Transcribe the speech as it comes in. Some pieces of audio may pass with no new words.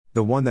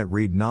The one that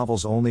read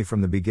novels only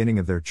from the beginning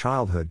of their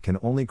childhood can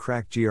only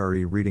crack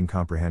GRE reading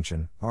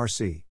comprehension,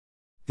 RC.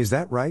 Is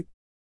that right?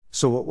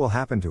 So what will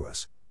happen to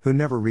us, who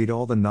never read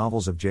all the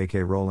novels of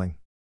J.K. Rowling?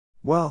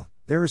 Well,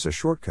 there is a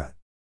shortcut.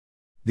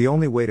 The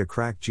only way to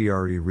crack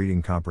GRE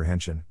reading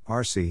comprehension,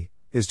 RC,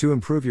 is to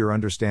improve your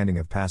understanding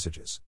of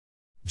passages.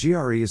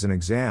 GRE is an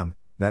exam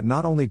that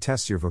not only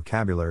tests your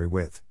vocabulary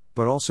width,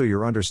 but also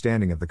your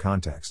understanding of the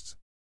contexts.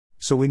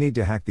 So we need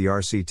to hack the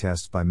RC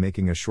test by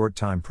making a short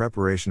time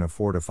preparation of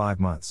 4 to 5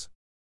 months.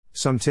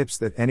 Some tips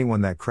that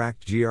anyone that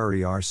cracked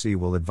GRE RC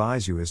will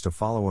advise you is to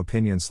follow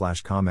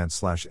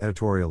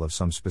opinion/comment/editorial of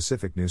some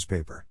specific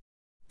newspaper.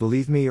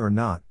 Believe me or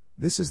not,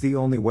 this is the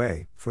only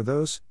way, for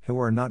those who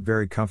are not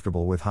very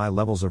comfortable with high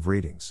levels of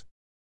readings.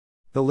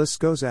 The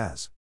list goes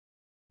as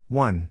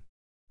 1.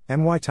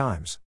 NY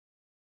Times.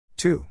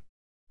 2.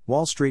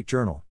 Wall Street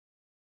Journal.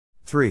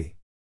 3.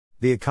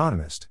 The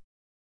Economist.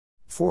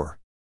 4.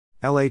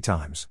 LA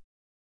Times.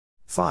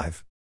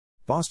 5.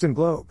 Boston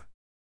Globe.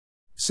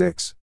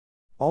 6.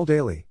 All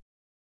Daily.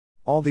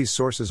 All these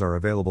sources are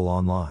available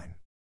online.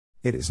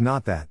 It is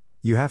not that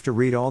you have to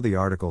read all the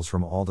articles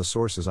from all the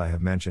sources I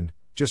have mentioned,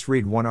 just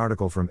read one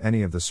article from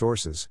any of the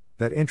sources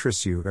that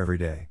interests you every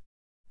day.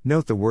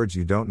 Note the words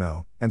you don't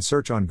know, and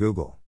search on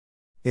Google.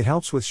 It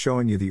helps with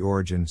showing you the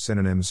origin,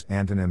 synonyms,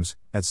 antonyms,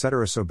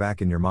 etc. so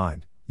back in your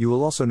mind, you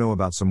will also know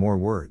about some more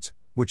words,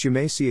 which you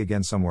may see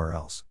again somewhere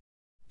else.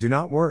 Do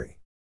not worry.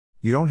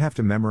 You don't have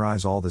to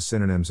memorize all the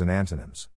synonyms and antonyms.